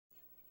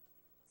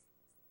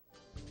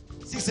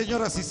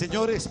señoras y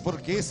señores,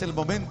 porque es el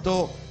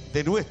momento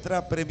de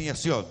nuestra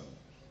premiación.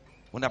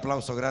 Un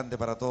aplauso grande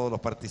para todos los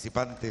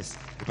participantes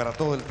y para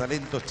todo el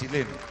talento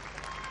chileno.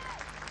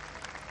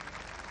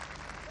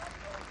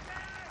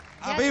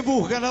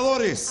 Habemos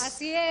ganadores.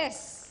 Así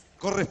es.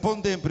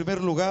 Corresponde en primer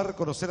lugar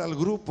conocer al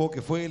grupo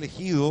que fue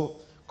elegido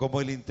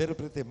como el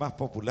intérprete más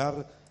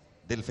popular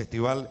del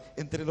festival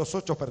entre los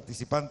 8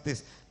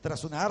 participantes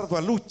tras una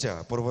ardua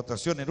lucha por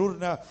votación en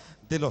urna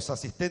de los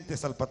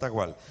asistentes al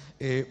Patagual.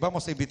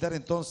 Vamos a invitar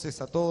entonces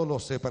a todos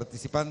los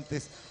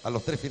participantes, a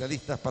los 3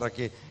 finalistas, para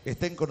que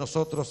estén con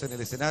nosotros en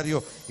el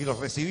escenario y los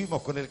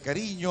recibimos con el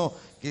cariño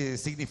que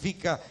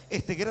significa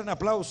este gran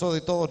aplauso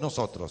de todos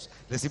nosotros.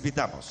 Les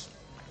invitamos.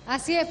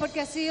 Así es,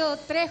 porque ha sido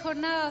 3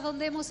 jornadas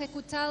donde hemos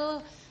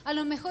escuchado a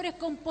los mejores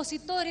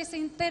compositores e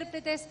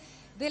intérpretes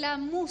de la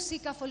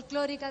música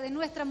folclórica, de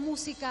nuestra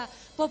música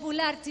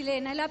popular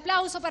chilena. El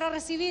aplauso para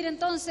recibir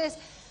entonces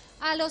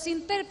a los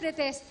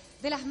intérpretes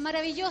de las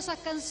maravillosas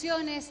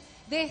canciones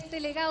de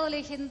este legado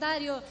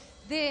legendario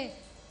de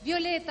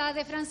Violeta,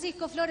 de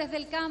Francisco Flores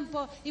del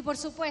Campo y por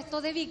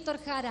supuesto de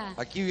Víctor Jara.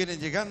 Aquí vienen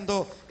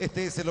llegando,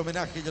 este es el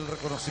homenaje y el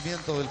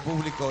reconocimiento del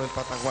público del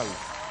Patagual.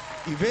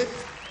 Ivette,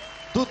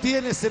 tú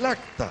tienes el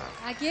acta.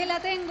 Aquí la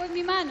tengo en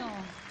mi mano.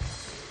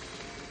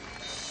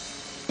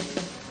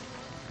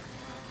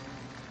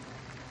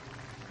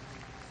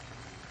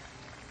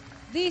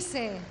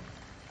 Dice,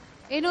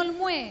 en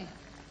Olmué,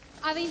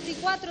 a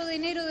 24 de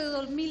enero de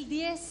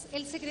 2010,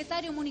 el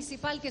secretario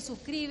municipal que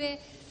suscribe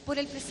por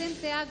el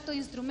presente acto de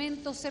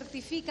instrumento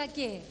certifica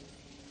que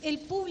el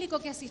público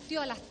que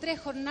asistió a las 3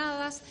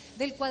 jornadas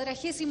del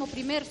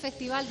 41º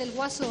Festival del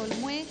Huaso de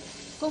Olmué,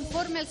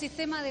 conforme al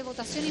sistema de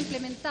votación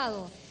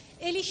implementado,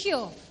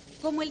 eligió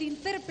como el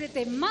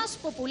intérprete más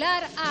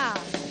popular a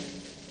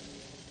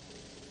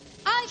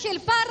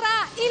Ángel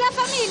Parra y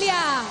la familia.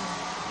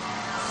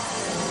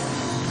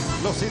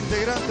 Los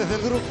integrantes del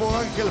grupo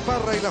Ángel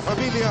Parra y la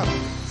familia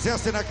se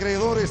hacen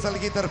acreedores al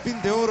guitarpín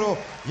de oro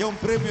y a un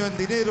premio en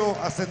dinero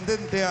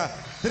ascendente a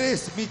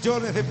 3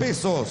 millones de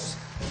pesos.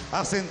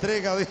 Hace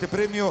entrega de este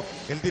premio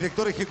el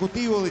director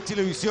ejecutivo de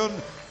Chilevisión,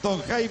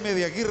 don Jaime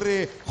de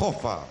Aguirre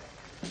Jofa.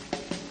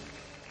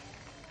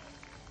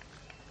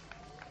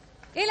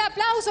 El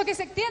aplauso que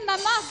se extienda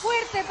más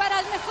fuerte para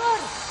el mejor,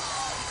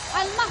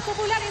 al más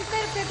popular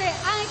intérprete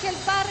Ángel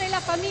Parra y la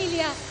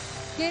familia,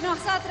 que nos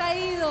ha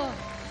traído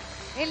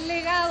el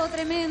legado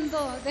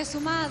tremendo de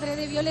su madre,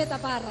 de Violeta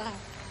Parra.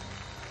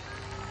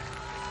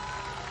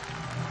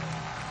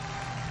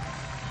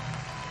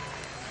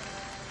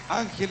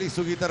 Ángel y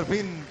su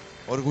guitarpín,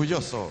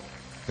 orgulloso.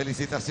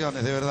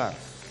 Felicitaciones, de verdad.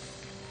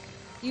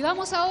 Y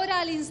vamos ahora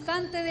al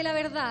instante de la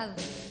verdad,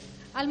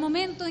 al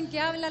momento en que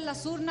hablan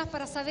las urnas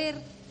para saber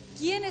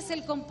quién es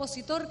el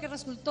compositor que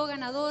resultó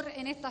ganador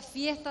en esta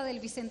fiesta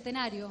del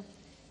Bicentenario.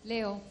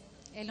 Leo,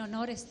 el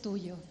honor es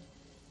tuyo.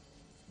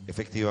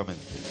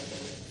 Efectivamente.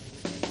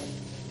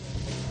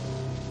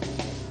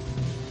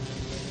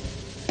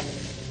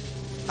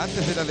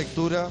 Antes de la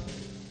lectura,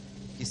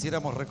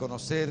 quisiéramos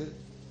reconocer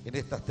en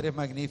estas 3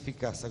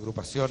 magníficas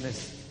agrupaciones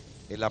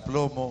el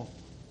aplomo,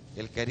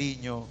 el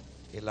cariño,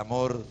 el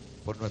amor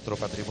por nuestro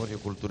patrimonio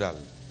cultural.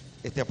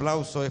 Este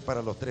aplauso es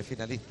para los 3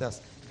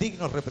 finalistas,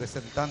 dignos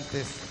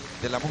representantes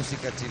de la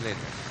música chilena.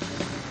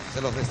 Se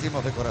los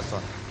decimos de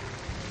corazón.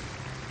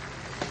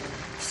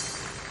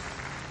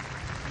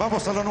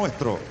 Vamos a lo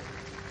nuestro.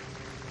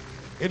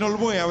 En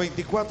Olmué, a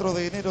 24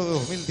 de enero de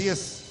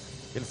 2010,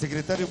 el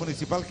secretario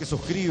municipal que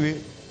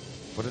suscribe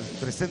por el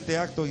presente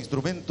acto de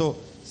instrumento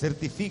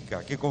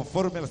certifica que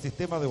conforme al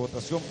sistema de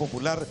votación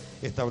popular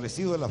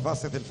establecido en las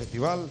bases del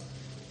festival,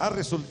 ha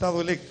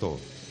resultado electo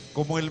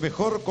como el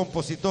mejor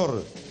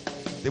compositor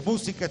de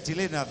música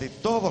chilena de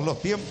todos los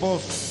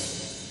tiempos,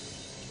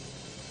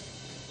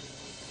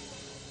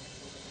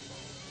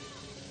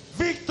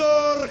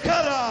 Víctor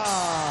Jara,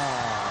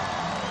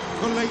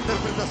 con la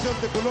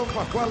interpretación de Culón,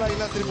 Pascuala y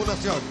la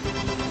tripulación.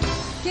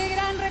 ¡Qué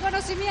gran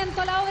reconocimiento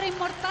a la obra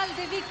inmortal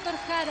de Víctor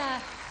Jara!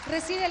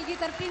 Recibe el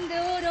guitarpín de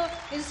oro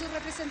en su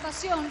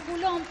representación,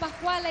 Culón,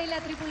 Pascuala y la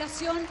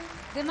tripulación,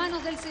 de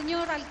manos del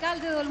señor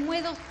alcalde de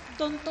Olmuedo,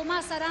 don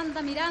Tomás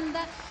Aranda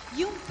Miranda,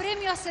 y un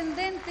premio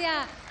ascendente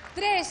a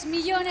 3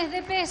 millones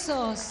de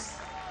pesos.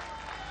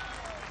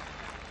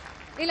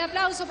 El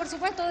aplauso, por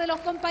supuesto, de los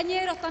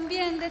compañeros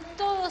también, de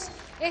todos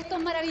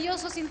estos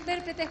maravillosos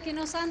intérpretes que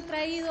nos han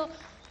traído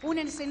un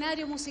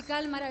escenario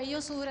musical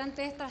maravilloso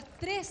durante estas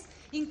 3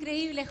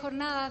 increíbles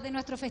jornadas de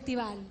nuestro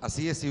festival.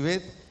 Así es,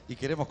 Ivette, y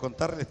queremos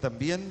contarles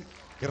también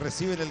que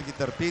reciben el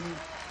guitarpín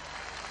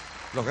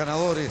los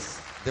ganadores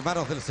de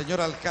manos del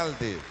señor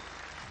alcalde.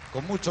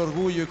 Con mucho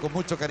orgullo y con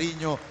mucho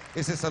cariño,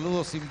 ese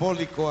saludo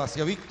simbólico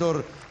hacia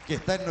Víctor, que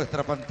está en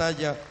nuestra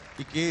pantalla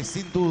y que es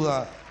sin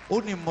duda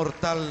un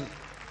inmortal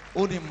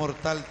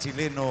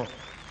chileno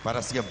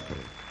para siempre.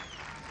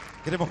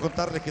 Queremos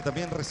contarles que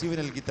también reciben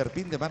el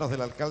guitarpín de manos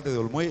del alcalde de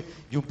Olmué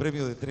y un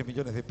premio de 3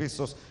 millones de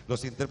pesos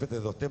los intérpretes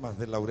de 2 temas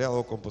del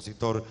laureado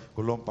compositor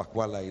Culón,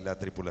 Pascuala y la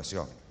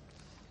tripulación.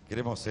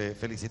 Queremos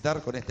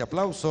felicitar con este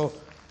aplauso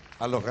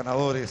a los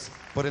ganadores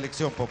por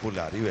elección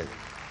popular. Ivette.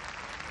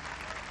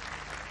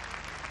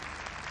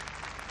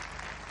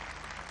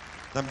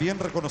 También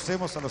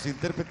reconocemos a los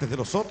intérpretes de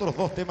los otros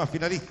 2 temas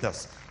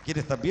finalistas,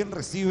 quienes también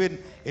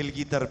reciben el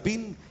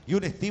guitarpín y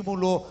un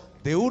estímulo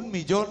de 1,5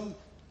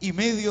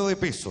 millones de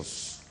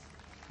pesos.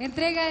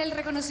 Entrega el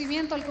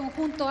reconocimiento al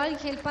conjunto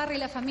Ángel Parra y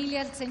la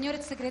familia al señor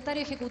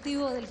secretario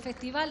ejecutivo del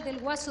Festival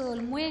del Huaso de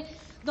Olmué,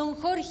 don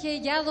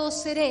Jorge Yado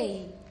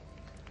Cerey.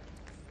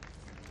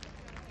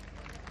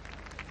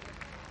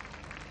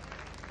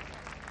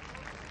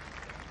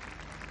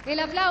 El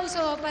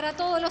aplauso para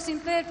todos los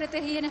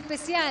intérpretes y en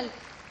especial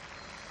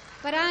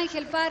para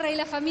Ángel Parra y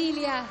la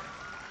familia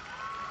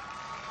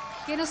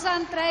que nos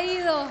han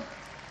traído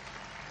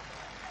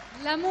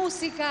la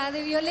música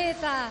de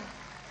Violeta.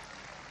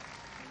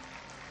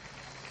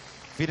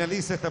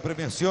 Finaliza esta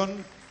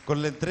premiación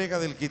con la entrega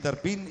del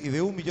guitarpín y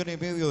de 1,5 millones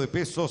de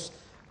pesos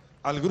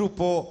al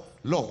grupo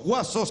Los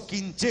Huasos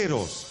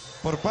Quincheros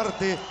por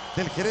parte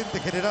del gerente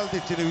general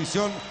de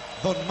Televisión,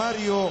 don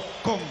Mario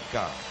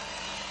Conca.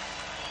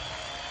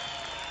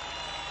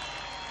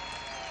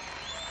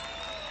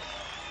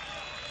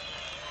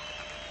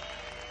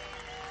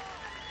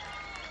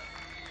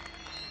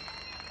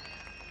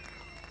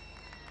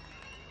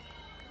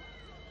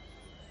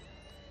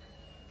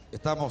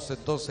 Estamos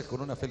entonces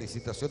con una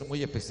felicitación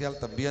muy especial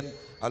también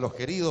a los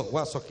queridos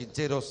Huasos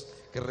Quincheros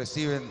que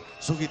reciben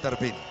su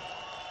guitarpín.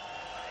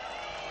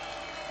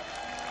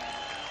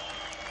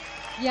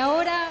 Y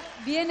ahora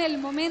viene el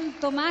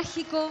momento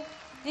mágico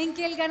en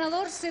que el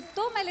ganador se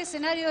toma el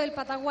escenario del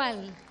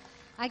Patagual.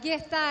 Aquí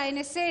está en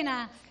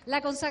escena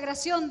la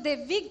consagración de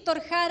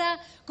Víctor Jara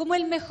como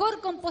el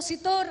mejor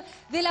compositor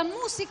de la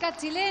música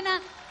chilena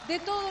de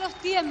todos los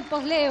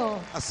tiempos, Leo.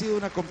 Ha sido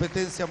una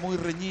competencia muy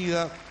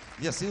reñida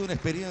y ha sido una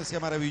experiencia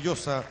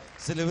maravillosa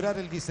celebrar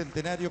el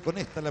bicentenario con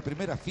esta, la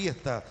primera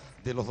fiesta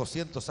de los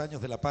 200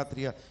 años de la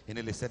patria en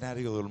el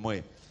escenario de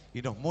Olmué.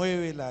 Y nos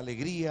mueve la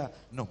alegría,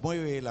 nos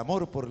mueve el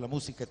amor por la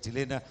música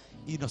chilena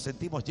y nos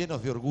sentimos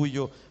llenos de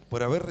orgullo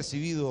por haber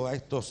recibido a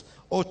estos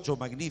 8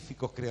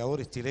 magníficos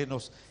creadores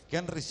chilenos que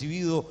han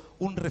recibido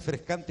un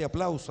refrescante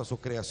aplauso a sus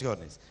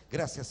creaciones.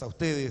 Gracias a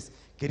ustedes,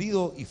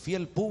 querido y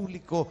fiel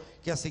público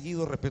que ha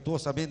seguido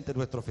respetuosamente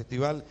nuestro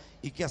festival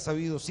y que ha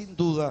sabido sin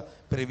duda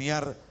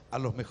premiar a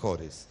los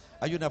mejores.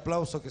 Hay un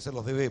aplauso que se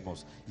los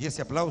debemos y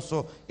ese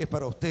aplauso es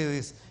para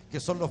ustedes que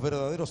son los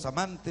verdaderos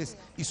amantes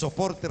y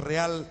soporte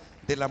real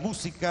de la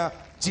música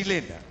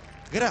chilena.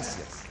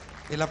 Gracias.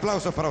 El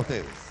aplauso es para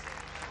ustedes.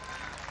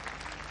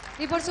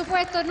 Y por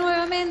supuesto,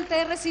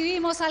 nuevamente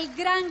recibimos al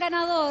gran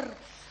ganador,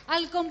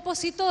 al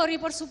compositor y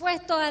por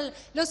supuesto a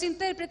los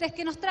intérpretes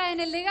que nos traen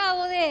el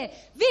legado de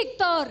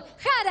Víctor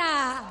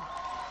Jara.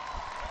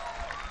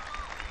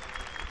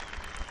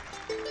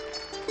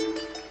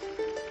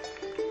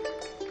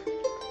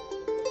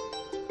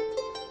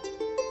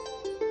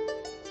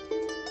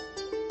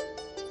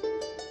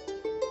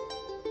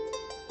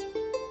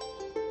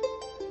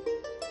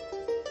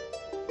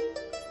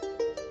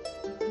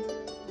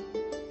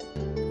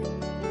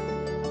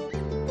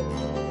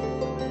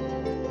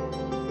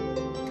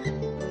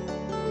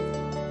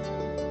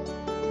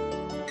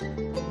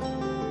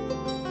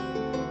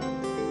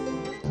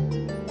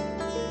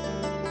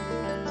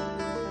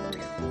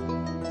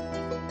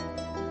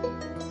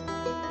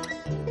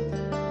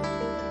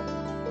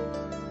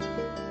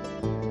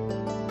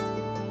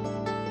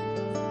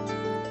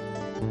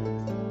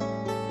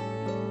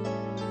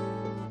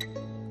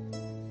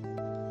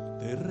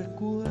 Te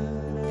recuerdo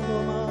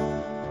más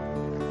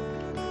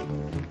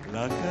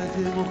la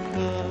calle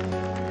Moscada,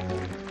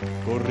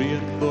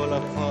 corriendo a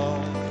la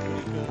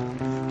fábrica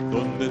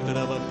donde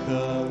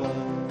trabajaba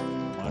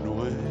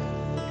Manuel.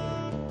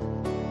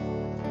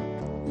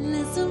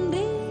 La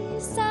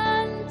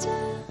sonrisa ancha,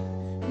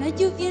 la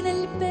lluvia en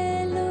el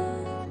pelo,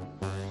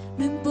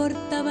 no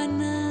importaba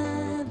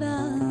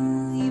nada,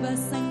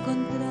 ibas a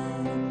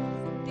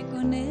encontrarte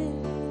con él,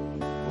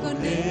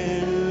 con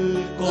él,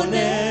 Con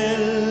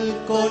él,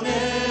 con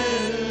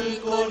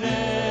él, con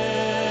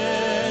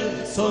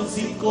él. Son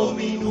 5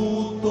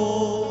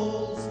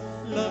 minutos,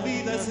 la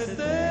vida es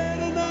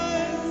eterna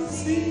en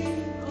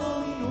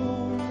 5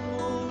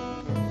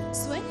 minutos.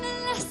 Suena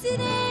la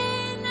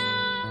sirena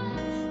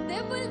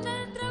de vuelta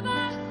al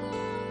trabajo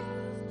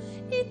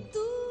y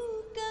tú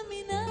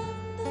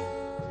caminando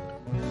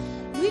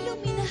lo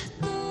iluminas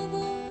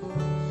todo.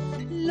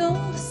 Los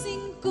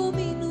 5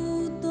 minutos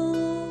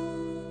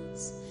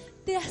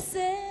te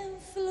hacen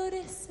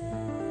florecer.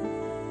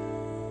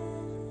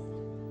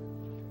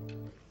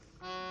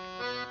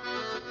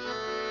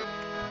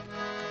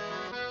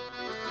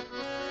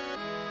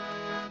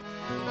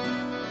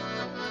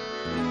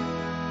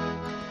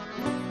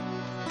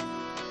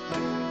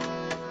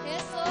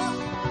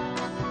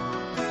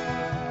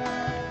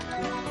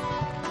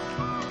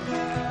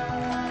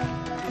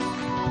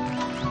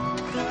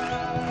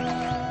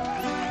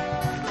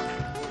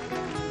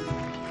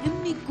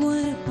 En mi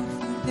cuerpo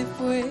flor de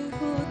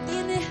fuego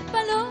tienes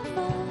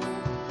paloma,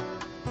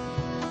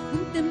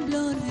 un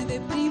temblor de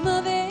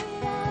primavera,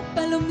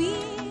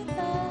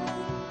 palomita,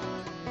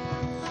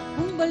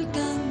 un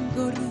volcán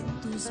corre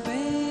en tus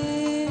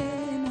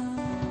venas.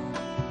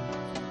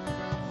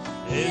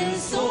 El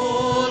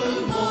sol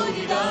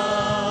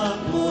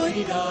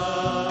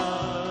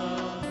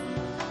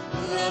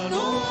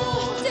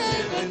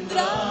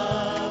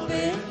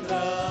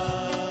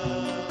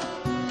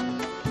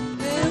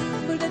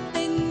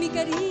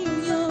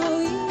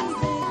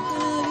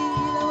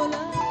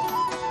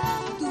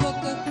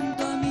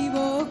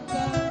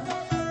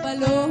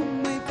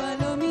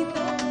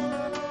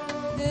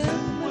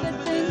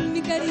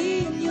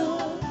cariño,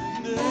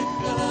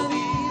 deja la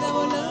vida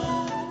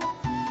volar,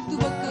 tu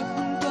boca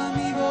junto a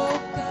mi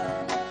boca,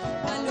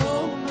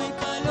 paloma y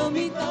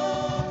palomita.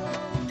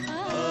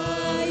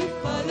 Ay,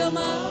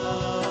 paloma,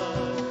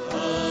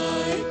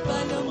 ay,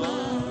 paloma,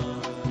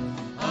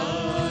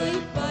 ay,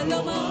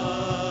 paloma,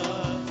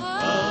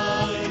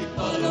 ay,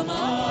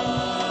 paloma.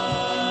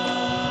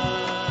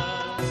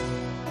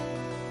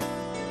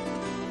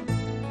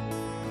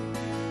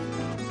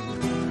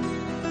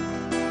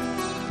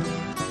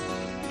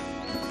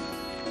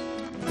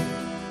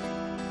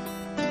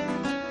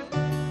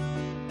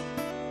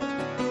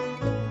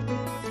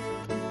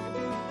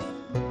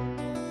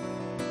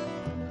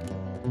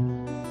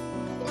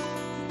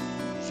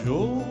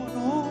 Yo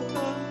no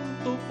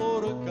canto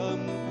por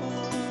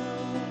cantar,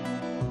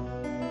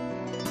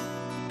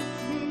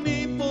 ni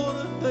por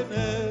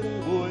tener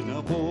buena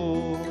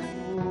voz.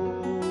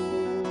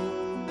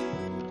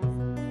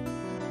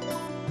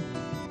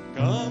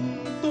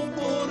 Canto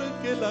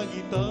porque la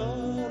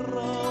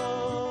guitarra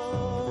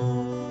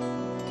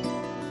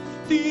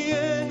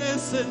tiene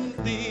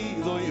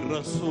sentido y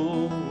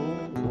razón.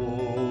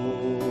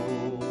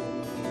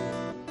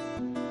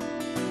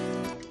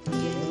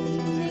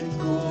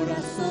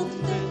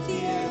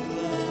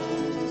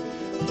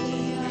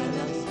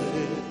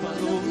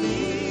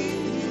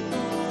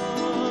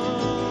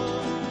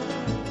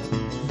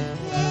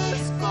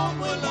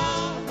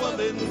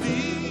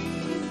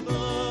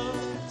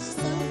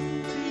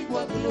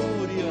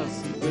 Glorias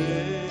y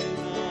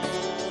penas,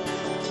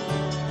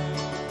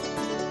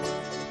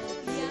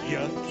 y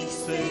aquí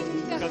se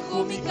encajó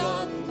mi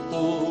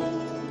canto,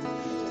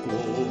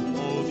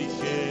 como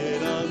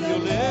dijera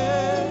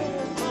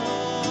Violeta.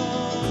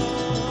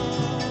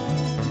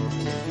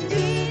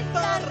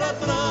 Guitarra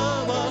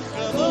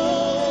trabajadora,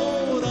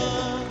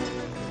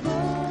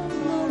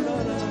 como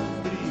la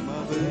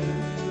primavera.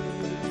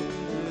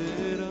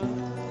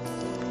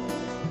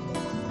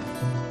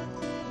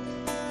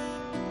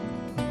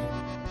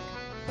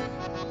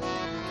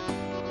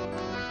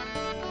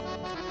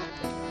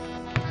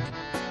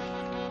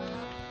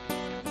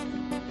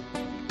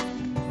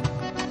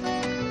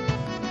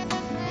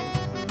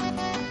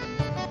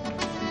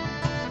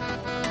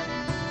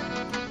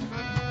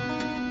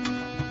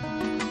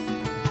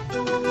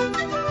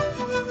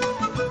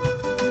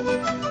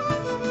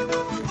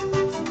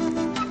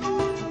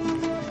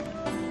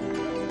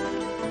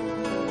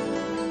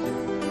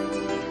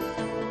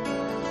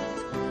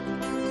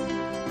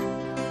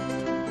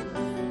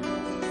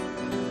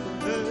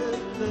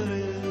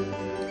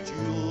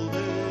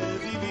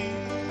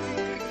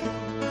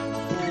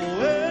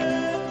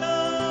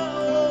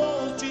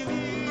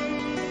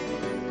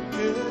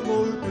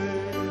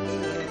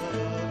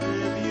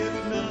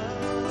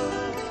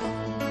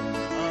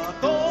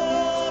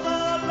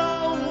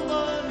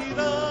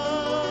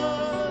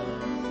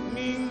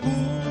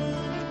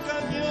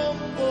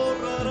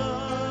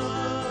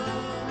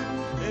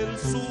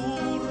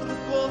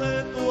 Surco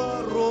de tu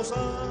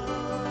arrozal,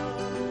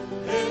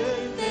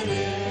 el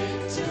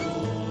derecho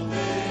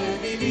de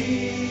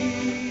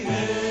vivir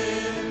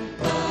en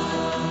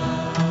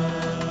paz.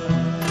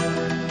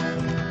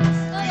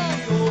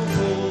 Dio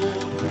por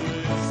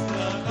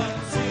nuestra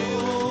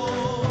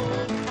canción,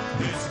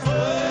 es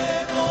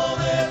fuego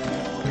de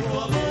puro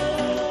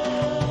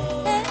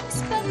amor. Es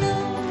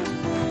paloma,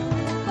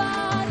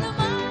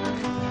 paloma,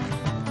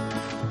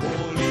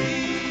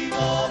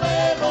 Olivo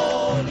de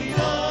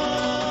Bolívar.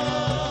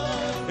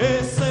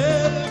 Es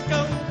el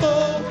canto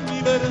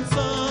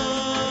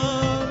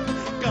universal,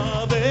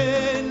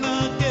 cadena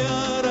que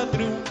hará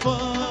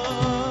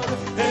triunfar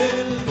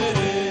el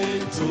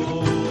derecho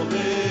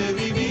de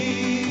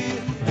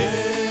vivir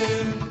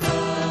en paz.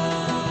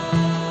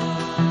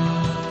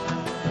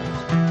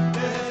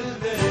 El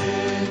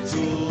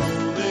derecho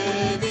de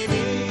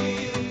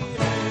vivir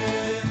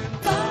en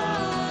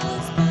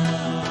paz,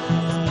 paz,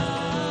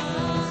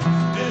 paz.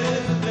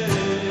 el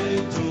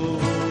derecho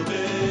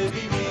de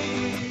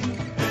vivir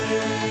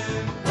en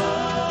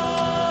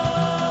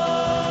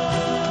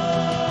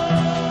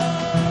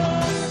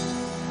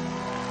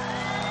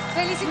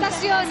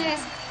Felicitaciones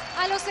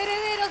a los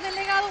herederos del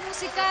legado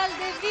musical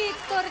de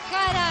Víctor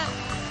Jara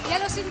y a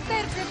los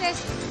intérpretes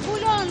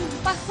Bulón,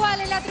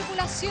 Pascual y la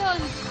tripulación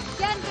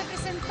que han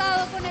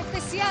representado con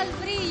especial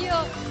brillo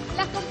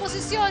las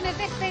composiciones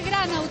de este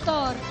gran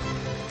autor.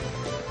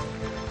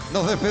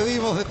 Nos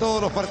despedimos de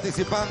todos los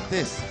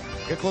participantes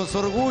que con su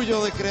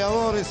orgullo de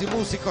creadores y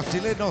músicos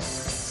chilenos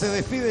se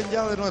despiden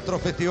ya de nuestro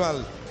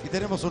festival. Y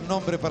tenemos un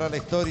nombre para la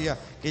historia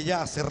que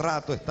ya hace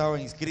rato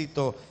estaba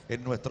inscrito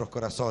en nuestros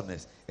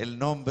corazones. El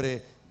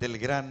nombre del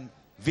gran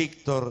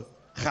Víctor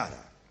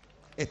Jara.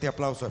 Este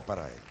aplauso es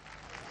para él.